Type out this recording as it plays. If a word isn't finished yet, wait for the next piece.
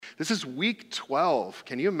This is week 12.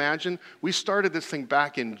 Can you imagine? We started this thing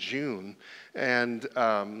back in June, and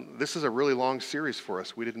this is a really long series for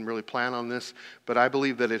us. We didn't really plan on this, but I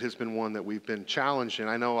believe that it has been one that we've been challenged in.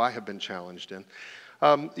 I know I have been challenged in.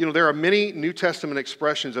 There are many New Testament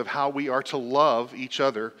expressions of how we are to love each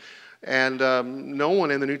other, and no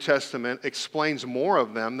one in the New Testament explains more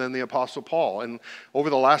of them than the Apostle Paul. And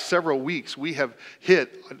over the last several weeks, we have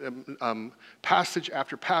hit passage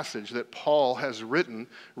after passage that Paul has written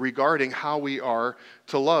regarding how we are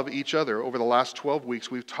to love each other. Over the last 12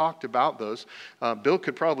 weeks, we've talked about those. Bill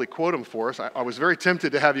could probably quote them for us. I was very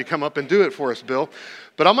tempted to have you come up and do it for us, Bill.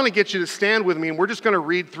 But I'm going to get you to stand with me, and we're just going to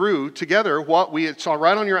read through together what it's all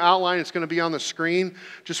right on your outline. It's going to be on the screen.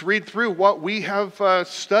 Just read through what we have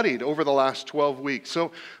studied over the last 12 weeks.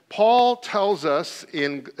 So Paul tells us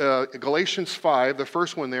in Galatians 5, the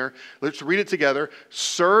first one there, let's read it together,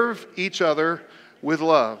 serve each other with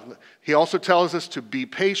love. He also tells us to be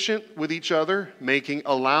patient with each other, making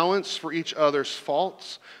allowance for each other's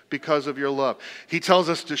faults because of your love. He tells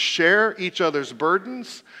us to share each other's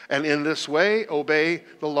burdens, and in this way, obey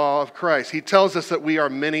the law of Christ. He tells us that we are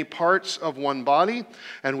many parts of one body,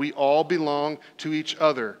 and we all belong to each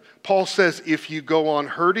other. Paul says if you go on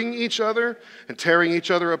hurting each other and tearing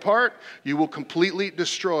each other apart, you will completely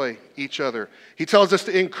destroy each other. He tells us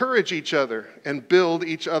to encourage each other and build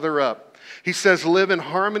each other up. He says live in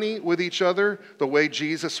harmony with each other the way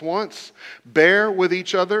Jesus wants. Bear with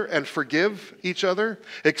each other and forgive each other.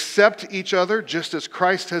 Accept each other just as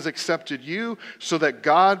Christ has accepted you, so that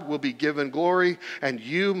God will be given glory. And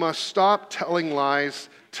you must stop telling lies.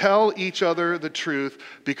 Tell each other the truth,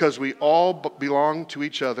 because we all belong to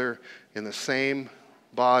each other in the same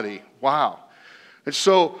body. Wow. And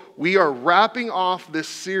so we are wrapping off this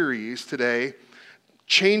series today,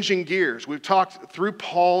 changing gears. We've talked through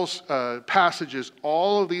Paul's passages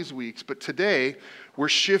all of these weeks, but today we're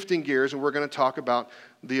shifting gears and we're going to talk about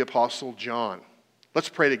the Apostle John. Let's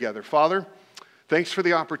pray together. Father, thanks for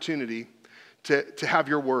the opportunity to have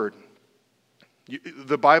your word.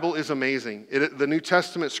 The Bible is amazing. The New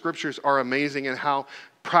Testament scriptures are amazing in how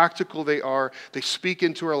practical they are. They speak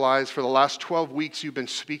into our lives. For the last 12 weeks, you've been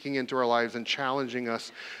speaking into our lives and challenging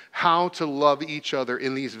us how to love each other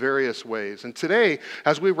in these various ways. And today,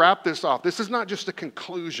 as we wrap this off, this is not just a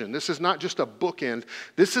conclusion. This is not just a bookend.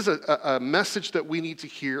 This is a message that we need to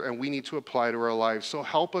hear and we need to apply to our lives. So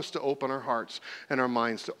help us to open our hearts and our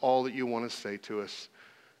minds to all that you want to say to us.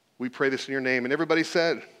 We pray this in your name. And everybody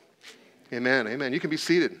said, amen, amen. You can be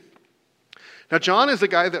seated. Now, John is a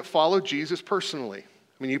guy that followed Jesus personally.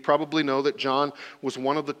 I mean, you probably know that John was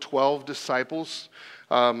one of the 12 disciples.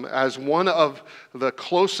 As one of the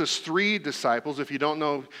closest 3 disciples. If you don't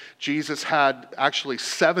know, Jesus had actually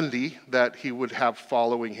 70 that he would have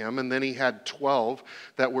following him, and then he had 12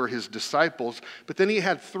 that were his disciples. But then he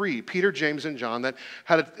had 3, Peter, James, and John, that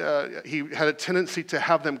he had a tendency to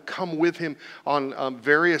have them come with him on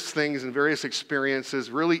various things and various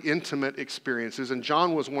experiences, really intimate experiences, and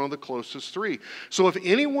John was one of the closest 3. So if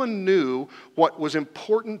anyone knew what was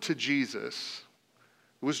important to Jesus,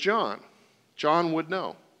 it was John. John would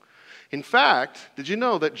know. In fact, did you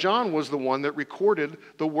know that John was the one that recorded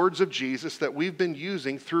the words of Jesus that we've been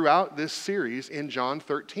using throughout this series in John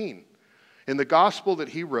 13? In the gospel that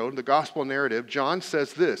he wrote, the gospel narrative, John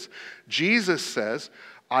says this. Jesus says,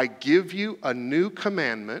 I give you a new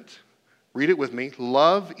commandment. Read it with me.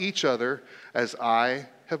 Love each other as I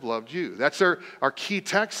have loved you. That's our key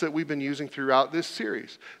text that we've been using throughout this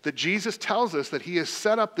series. That Jesus tells us that he has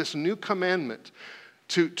set up this new commandment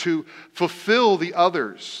to fulfill the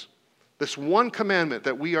others. This one commandment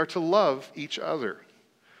that we are to love each other.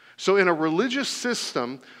 So in a religious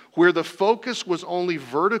system where the focus was only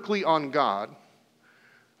vertically on God,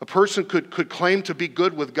 a person could claim to be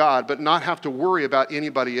good with God but not have to worry about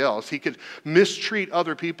anybody else. He could mistreat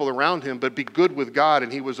other people around him but be good with God,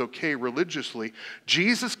 and he was okay religiously.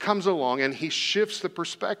 Jesus comes along and he shifts the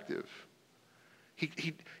perspective.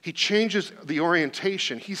 He changes the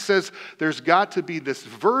orientation. He says there's got to be this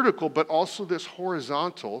vertical but also this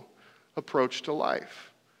horizontal approach to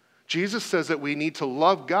life. Jesus says that we need to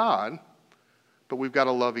love God, but we've got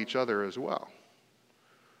to love each other as well.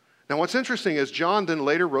 Now what's interesting is John then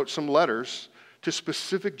later wrote some letters to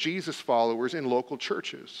specific Jesus followers in local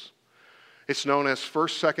churches. It's known as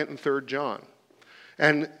 1st, 2nd, and 3rd John.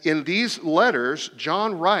 And in these letters,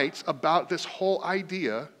 John writes about this whole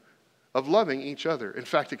idea of loving each other. In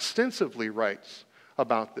fact, extensively writes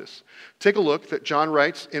about this. Take a look that John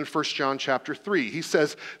writes in 1 John chapter 3. He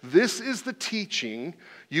says, this is the teaching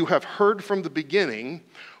you have heard from the beginning.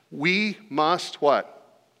 We must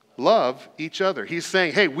what? love each other. He's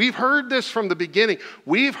saying, hey, we've heard this from the beginning.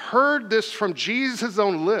 We've heard this from Jesus'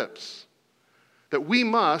 own lips, that we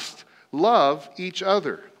must love each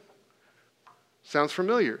other. Sounds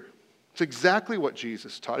familiar? It's exactly what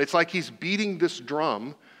Jesus taught. It's like he's beating this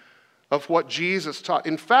drum of what Jesus taught.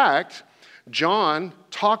 In fact, John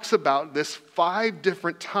talks about this 5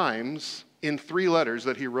 different times in 3 letters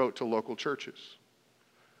that he wrote to local churches.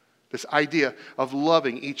 This idea of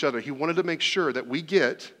loving each other. He wanted to make sure that we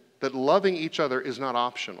get that loving each other is not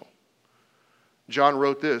optional. John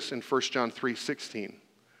wrote this in 1 John 3:16.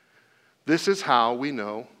 This is how we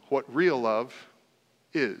know what real love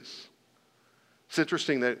is. It's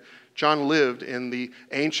interesting that John lived in the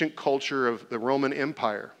ancient culture of the Roman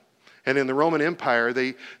Empire. And in the Roman Empire,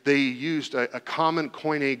 they used a common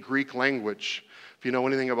Koine Greek language. If you know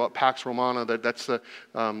anything about Pax Romana, that's the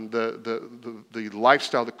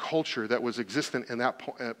lifestyle, the culture that was existent in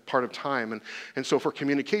that part of time. And so for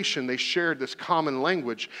communication, they shared this common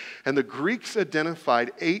language. And the Greeks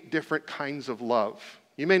identified 8 different kinds of love.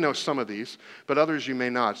 You may know some of these, but others you may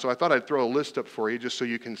not. So I thought I'd throw a list up for you just so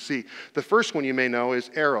you can see. The first one you may know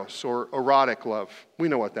is eros, or erotic love. We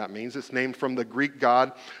know what that means. It's named from the Greek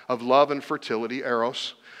god of love and fertility,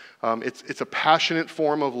 eros. It's a passionate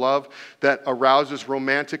form of love that arouses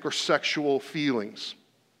romantic or sexual feelings.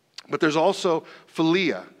 But there's also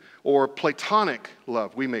philia, or platonic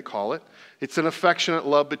love, we may call it. It's an affectionate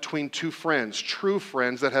love between 2 friends, true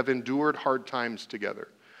friends that have endured hard times together.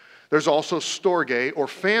 There's also storge, or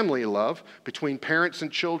family love, between parents and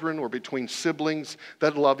children or between siblings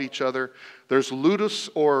that love each other. There's ludus,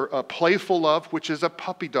 or playful love, which is a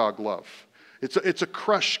puppy dog love. It's a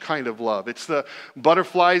crush kind of love. It's the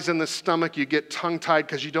butterflies in the stomach. You get tongue-tied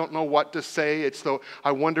because you don't know what to say. It's the,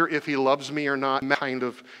 I wonder if he loves me or not kind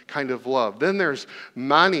of love. Then there's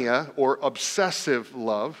mania, or obsessive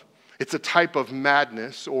love. It's a type of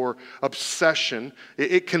madness or obsession.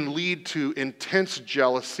 It can lead to intense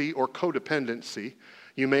jealousy or codependency.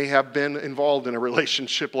 You may have been involved in a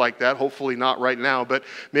relationship like that. Hopefully not right now, but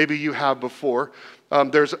maybe you have before.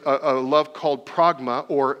 There's a love called pragma,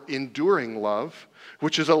 or enduring love,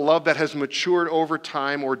 which is a love that has matured over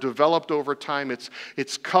time or developed over time.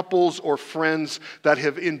 It's couples or friends that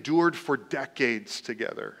have endured for decades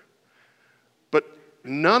together. But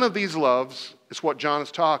none of these loves is what John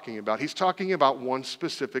is talking about. He's talking about one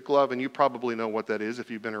specific love, and you probably know what that is if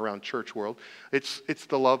you've been around church world. It's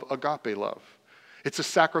the love, agape love. It's a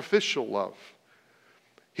sacrificial love.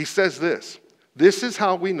 He says this is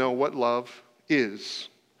how we know what love is.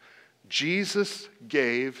 Jesus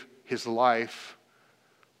gave his life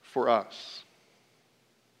for us.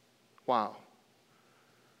 Wow.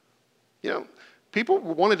 You know, people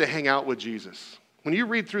wanted to hang out with Jesus. When you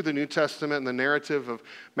read through the New Testament and the narrative of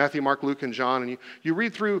Matthew, Mark, Luke, and John, and you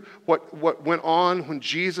read through what went on when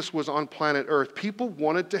Jesus was on planet Earth, people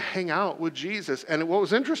wanted to hang out with Jesus. And what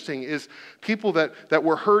was interesting is people that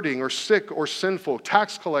were hurting or sick or sinful,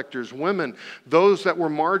 tax collectors, women, those that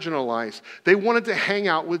were marginalized, they wanted to hang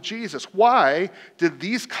out with Jesus. Why did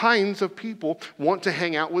these kinds of people want to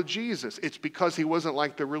hang out with Jesus? It's because he wasn't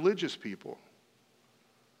like the religious people.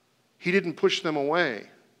 He didn't push them away.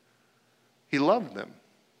 He loved them.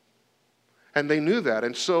 And they knew that.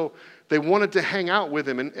 And so they wanted to hang out with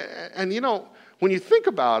him. And you know, when you think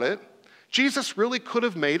about it, Jesus really could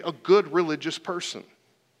have made a good religious person.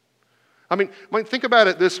 I mean, think about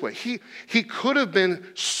it this way. He could have been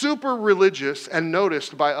super religious and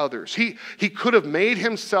noticed by others. He could have made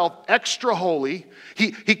himself extra holy.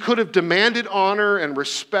 He could have demanded honor and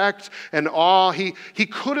respect and awe. He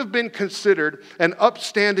could have been considered an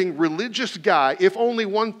upstanding religious guy, if only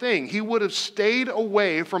one thing. He would have stayed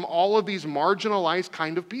away from all of these marginalized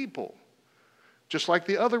kind of people, just like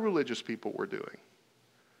the other religious people were doing.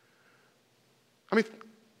 I mean,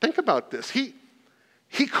 think about this.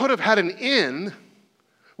 He could have had an in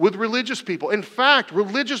with religious people. In fact,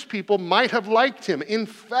 religious people might have liked him. In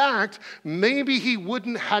fact, maybe he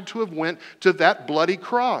wouldn't had to have went to that bloody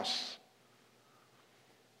cross.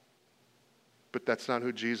 But that's not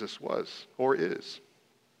who Jesus was or is.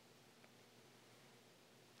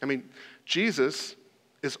 I mean, Jesus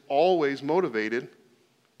is always motivated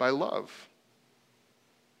by love.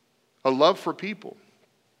 A love for people.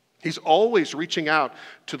 He's always reaching out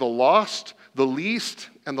to the lost, the least,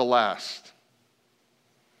 and the last.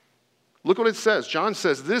 Look what it says. John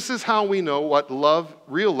says, this is how we know what love,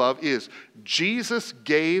 real love is. Jesus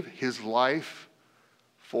gave his life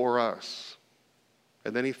for us.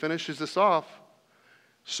 And then he finishes this off.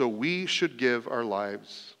 So we should give our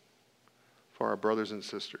lives for our brothers and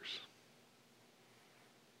sisters.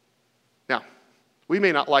 Now, we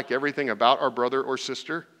may not like everything about our brother or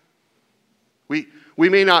sister. We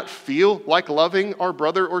may not feel like loving our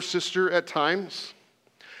brother or sister at times.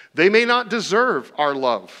 They may not deserve our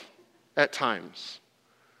love at times.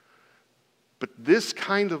 But this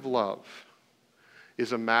kind of love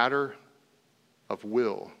is a matter of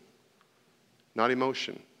will, not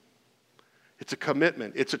emotion. It's a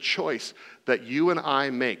commitment. It's a choice that you and I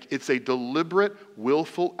make. It's a deliberate,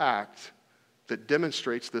 willful act that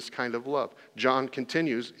demonstrates this kind of love. John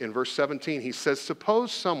continues in verse 17. He says,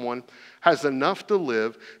 suppose someone has enough to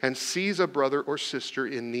live and sees a brother or sister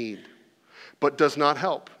in need, but does not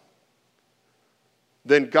help.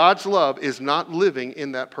 Then God's love is not living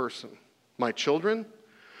in that person. My children,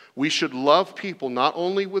 we should love people not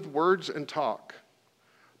only with words and talk,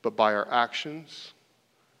 but by our actions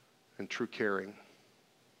and true caring.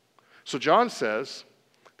 So John says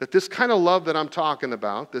that this kind of love that I'm talking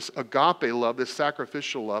about, this agape love, this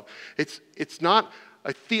sacrificial love, it's not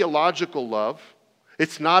a theological love.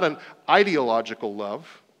 It's not an ideological love.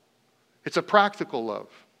 It's a practical love.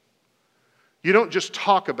 You don't just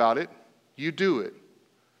talk about it, you do it.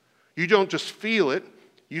 You don't just feel it,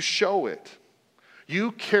 you show it.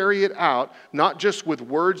 You carry it out, not just with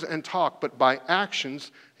words and talk, but by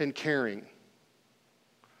actions and caring.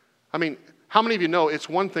 I mean, how many of you know it's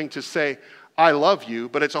one thing to say, I love you,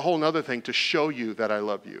 but it's a whole other thing to show you that I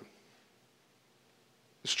love you?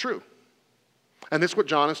 It's true. And that's what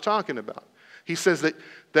John is talking about. He says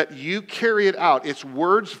that you carry it out. It's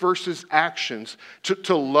words versus actions.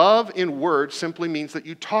 To love in words simply means that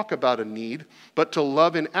you talk about a need, but to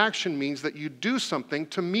love in action means that you do something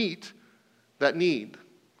to meet that need.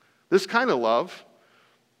 This kind of love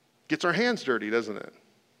gets our hands dirty, doesn't it?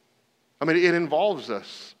 I mean, it involves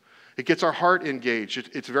us. It gets our heart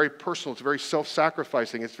engaged. It's very personal. It's very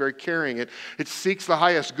self-sacrificing. It's very caring. It seeks the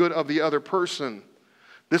highest good of the other person.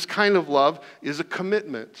 This kind of love is a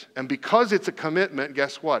commitment. And because it's a commitment,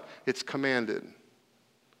 guess what? It's commanded.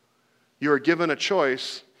 You are given a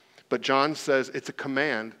choice, but John says it's a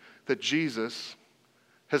command that Jesus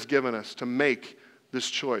has given us to make this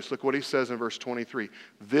choice. Look what he says in verse 23.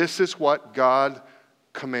 This is what God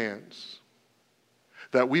commands.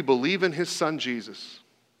 That we believe in his Son Jesus,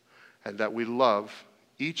 and that we love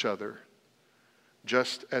each other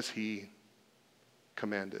just as he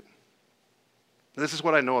commanded. This is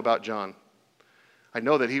what I know about John. I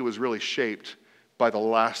know that he was really shaped by the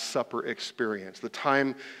Last Supper experience. The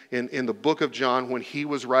time in the book of John when he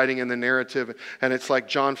was writing in the narrative, and it's like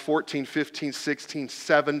John 14, 15, 16,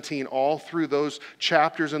 17, all through those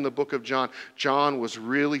chapters in the book of John, John was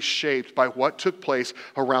really shaped by what took place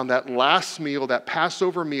around that last meal, that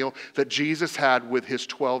Passover meal that Jesus had with his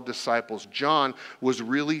 12 disciples. John was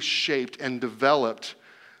really shaped and developed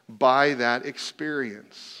by that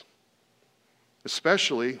experience.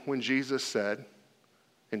 Especially when Jesus said,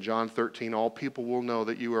 in John 13, all people will know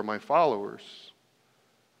that you are my followers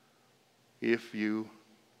if you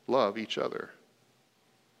love each other.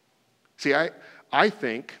 See, I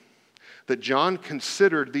think that John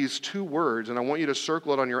considered these two words, and I want you to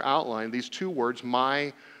circle it on your outline, these two words,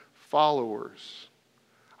 my followers.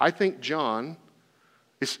 I think John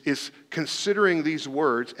is considering these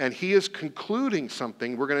words, and he is concluding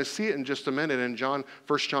something. We're going to see it in just a minute in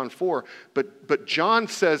 1 John 4. But John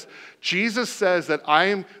says, Jesus says that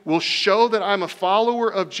I will show that I'm a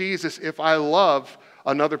follower of Jesus if I love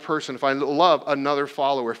another person, if I love another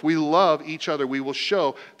follower. If we love each other, we will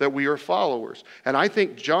show that we are followers. And I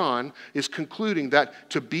think John is concluding that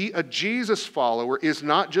to be a Jesus follower is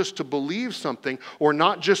not just to believe something or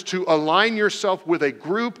not just to align yourself with a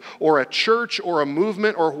group or a church or a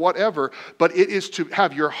movement or whatever, but it is to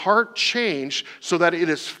have your heart changed so that it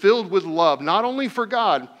is filled with love, not only for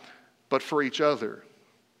God, but for each other.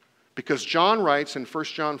 Because John writes in 1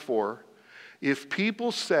 John 4, if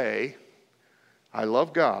people say, I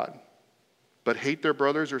love God, but hate their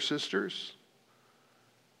brothers or sisters,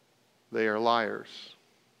 they are liars.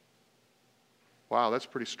 Wow, that's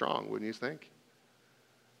pretty strong, wouldn't you think?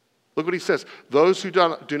 Look what he says. Those who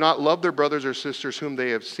do not love their brothers or sisters whom they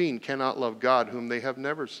have seen cannot love God whom they have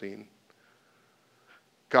never seen.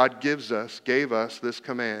 God gave us this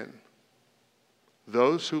command.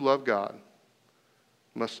 Those who love God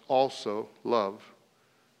must also love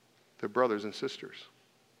their brothers and sisters.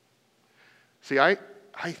 See, I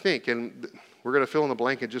think, and we're going to fill in the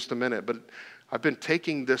blank in just a minute, but I've been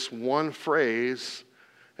taking this one phrase,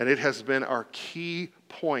 and it has been our key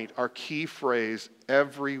point, our key phrase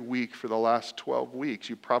every week for the last 12 weeks.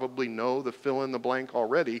 You probably know the fill in the blank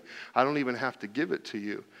already. I don't even have to give it to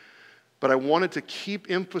you. But I wanted to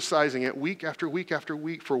keep emphasizing it week after week after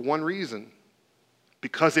week for one reason.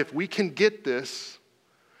 Because if we can get this,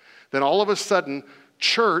 then all of a sudden,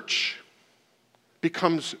 church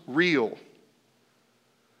becomes real.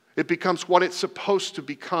 It becomes what it's supposed to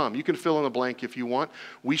become. You can fill in the blank if you want.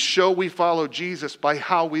 We show we follow Jesus by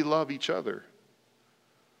how we love each other.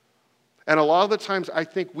 And a lot of the times I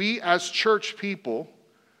think we as church people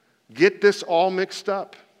get this all mixed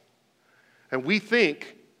up. And we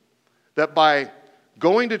think that by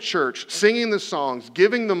going to church, singing the songs,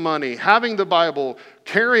 giving the money, having the Bible,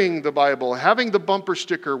 carrying the Bible, having the bumper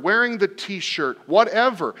sticker, wearing the t-shirt,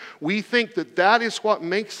 whatever, we think that that is what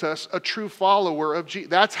makes us a true follower of Jesus.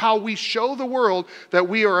 That's how we show the world that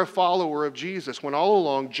we are a follower of Jesus. When all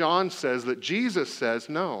along John says that Jesus says,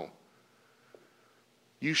 no.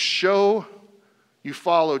 You show you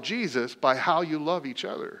follow Jesus by how you love each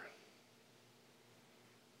other.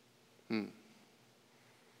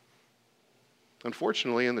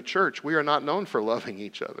 Unfortunately, in the church, we are not known for loving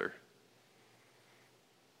each other.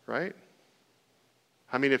 Right?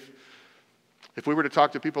 I mean, if we were to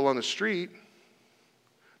talk to people on the street,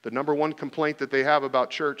 the number one complaint that they have about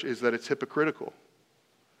church is that it's hypocritical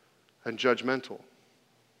and judgmental.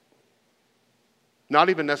 Not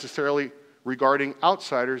even necessarily regarding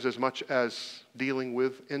outsiders as much as dealing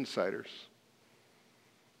with insiders.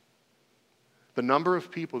 The number of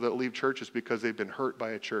people that leave churches because they've been hurt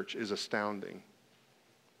by a church is astounding.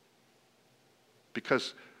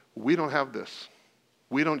 Because we don't have this.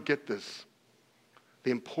 We don't get this.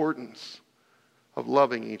 The importance of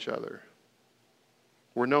loving each other.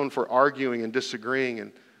 We're known for arguing and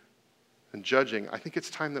disagreeing and judging. I think it's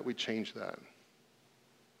time that we change that.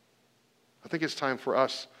 I think it's time for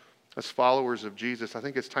us as followers of Jesus. I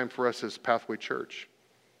think it's time for us as Pathway Church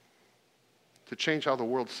to change how the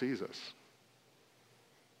world sees us.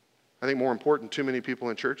 I think more important, too many people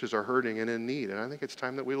in churches are hurting and in need. And I think it's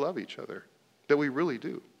time that we love each other. That we really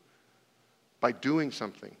do. By doing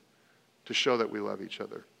something to show that we love each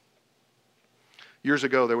other. Years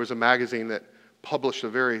ago, there was a magazine that published a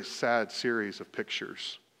very sad series of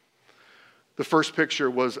pictures. The first picture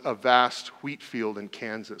was a vast wheat field in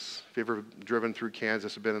Kansas. If you've ever driven through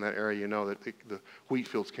Kansas or been in that area, you know that the wheat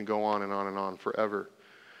fields can go on and on and on forever.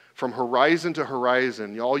 From horizon to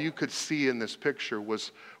horizon, all you could see in this picture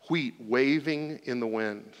was wheat waving in the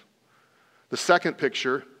wind. The second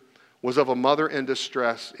picture was of a mother in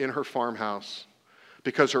distress in her farmhouse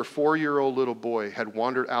because her 4-year-old little boy had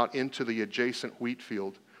wandered out into the adjacent wheat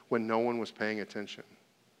field when no one was paying attention.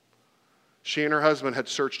 She and her husband had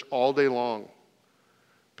searched all day long,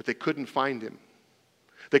 but they couldn't find him.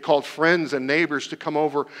 They called friends and neighbors to come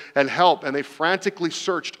over and help, and they frantically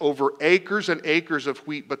searched over acres and acres of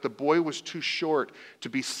wheat, but the boy was too short to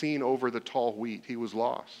be seen over the tall wheat. He was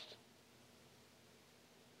lost.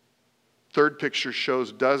 Third picture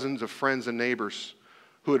shows dozens of friends and neighbors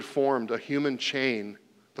who had formed a human chain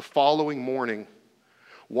the following morning,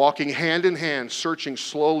 walking hand in hand, searching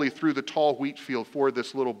slowly through the tall wheat field for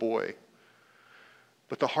this little boy.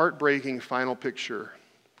 But the heartbreaking final picture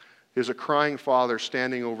is a crying father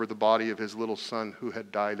standing over the body of his little son who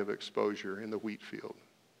had died of exposure in the wheat field.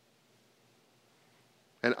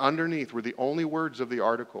 And underneath were the only words of the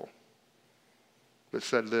article that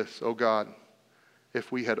said this: "Oh God,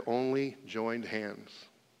 if we had only joined hands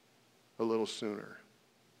a little sooner."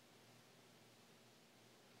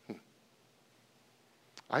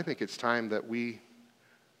 I think it's time that we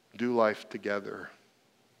do life together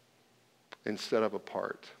instead of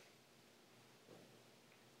apart.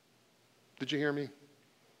 Did you hear me?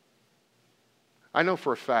 I know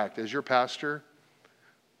for a fact, as your pastor,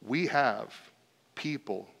 we have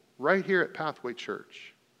people right here at Pathway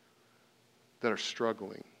Church that are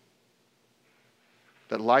struggling.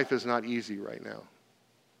 That life is not easy right now.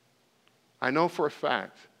 I know for a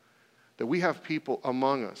fact that we have people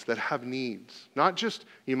among us that have needs, not just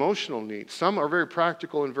emotional needs. Some are very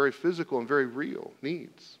practical and very physical and very real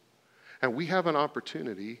needs. And we have an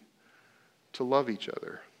opportunity to love each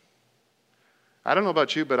other. I don't know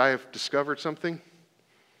about you, but I have discovered something.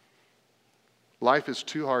 Life is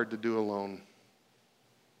too hard to do alone.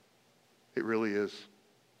 It really is.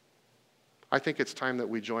 I think it's time that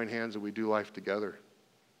we join hands and we do life together.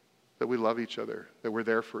 That we love each other, that we're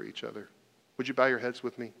there for each other. Would you bow your heads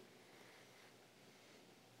with me?